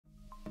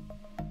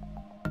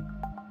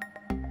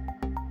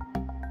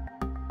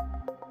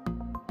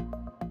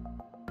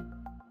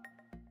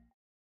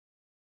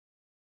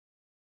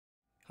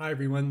Hi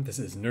everyone, this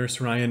is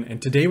Nurse Ryan,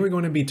 and today we're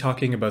going to be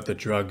talking about the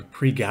drug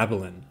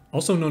Pregabalin,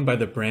 also known by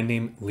the brand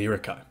name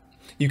Lyrica.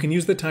 You can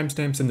use the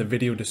timestamps in the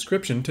video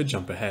description to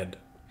jump ahead.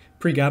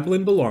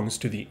 Pregabalin belongs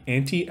to the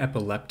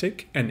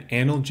anti-epileptic and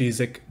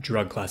analgesic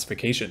drug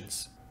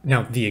classifications.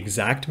 Now, the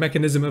exact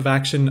mechanism of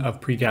action of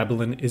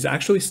Pregabalin is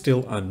actually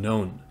still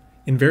unknown.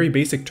 In very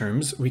basic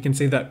terms, we can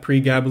say that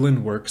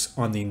Pregabalin works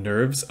on the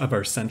nerves of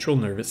our central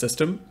nervous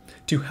system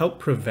to help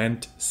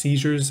prevent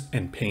seizures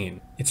and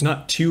pain. It's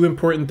not too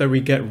important that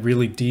we get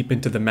really deep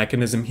into the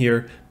mechanism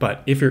here,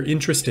 but if you're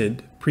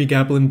interested,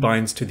 Pregabalin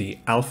binds to the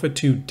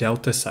alpha-2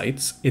 delta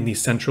sites in the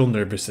central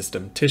nervous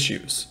system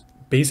tissues.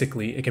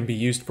 Basically, it can be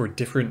used for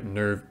different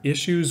nerve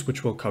issues,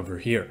 which we'll cover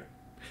here.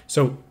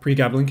 So,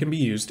 Pregabalin can be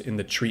used in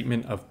the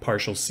treatment of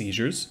partial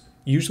seizures,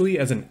 usually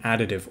as an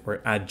additive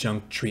or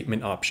adjunct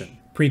treatment option.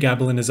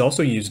 Pregabalin is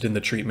also used in the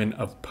treatment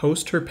of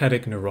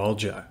postherpetic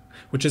neuralgia,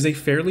 which is a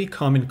fairly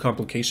common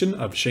complication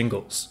of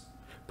shingles.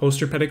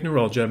 Postherpetic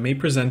neuralgia may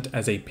present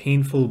as a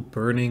painful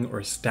burning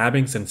or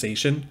stabbing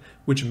sensation,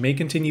 which may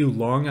continue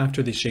long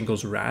after the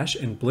shingles rash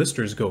and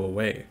blisters go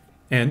away.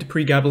 And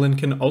Pregabalin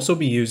can also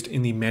be used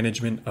in the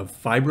management of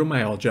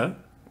fibromyalgia,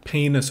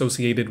 pain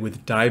associated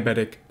with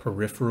diabetic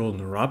peripheral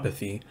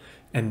neuropathy,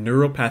 and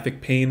neuropathic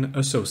pain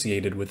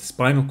associated with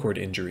spinal cord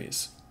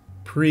injuries.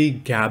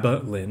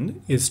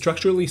 Pregabalin is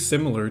structurally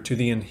similar to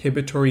the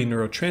inhibitory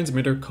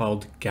neurotransmitter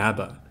called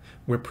GABA,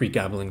 where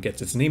Pregabalin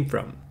gets its name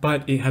from,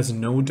 but it has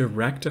no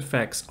direct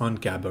effects on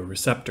GABA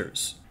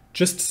receptors.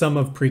 Just some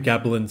of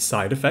Pregabalin's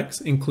side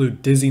effects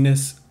include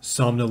dizziness,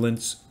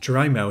 somnolence,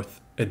 dry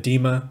mouth,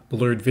 edema,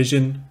 blurred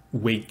vision,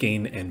 weight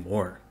gain, and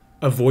more.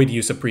 Avoid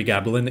use of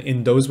Pregabalin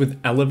in those with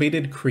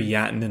elevated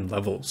creatinine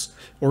levels,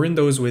 or in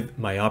those with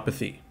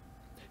myopathy.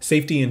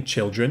 Safety in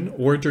children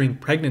or during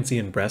pregnancy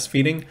and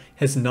breastfeeding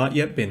has not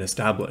yet been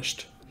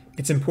established.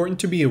 It's important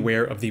to be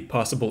aware of the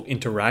possible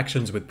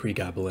interactions with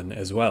Pregabalin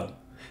as well.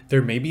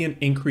 There may be an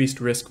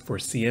increased risk for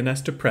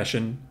CNS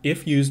depression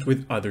if used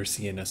with other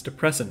CNS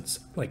depressants,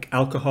 like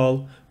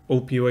alcohol,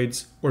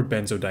 opioids, or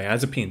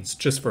benzodiazepines,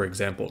 just for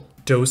example.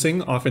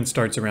 Dosing often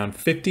starts around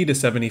 50 to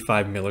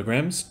 75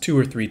 milligrams 2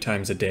 or 3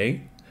 times a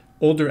day.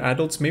 Older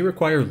adults may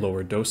require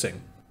lower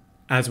dosing.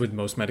 As with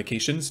most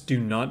medications, do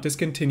not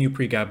discontinue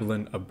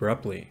Pregabalin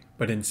abruptly,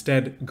 but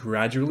instead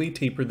gradually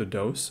taper the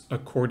dose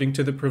according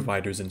to the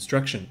provider's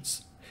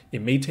instructions.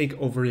 It may take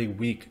over a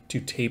week to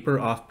taper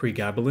off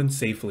Pregabalin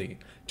safely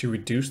to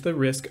reduce the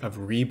risk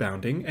of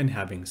rebounding and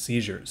having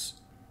seizures.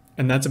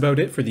 And that's about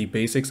it for the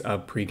basics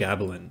of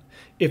Pregabalin.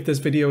 If this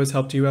video has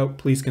helped you out,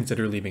 please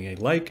consider leaving a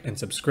like and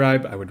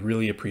subscribe. I would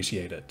really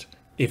appreciate it.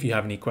 If you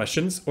have any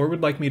questions or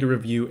would like me to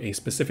review a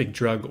specific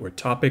drug or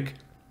topic,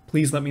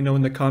 please let me know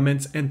in the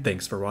comments, and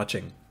thanks for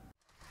watching.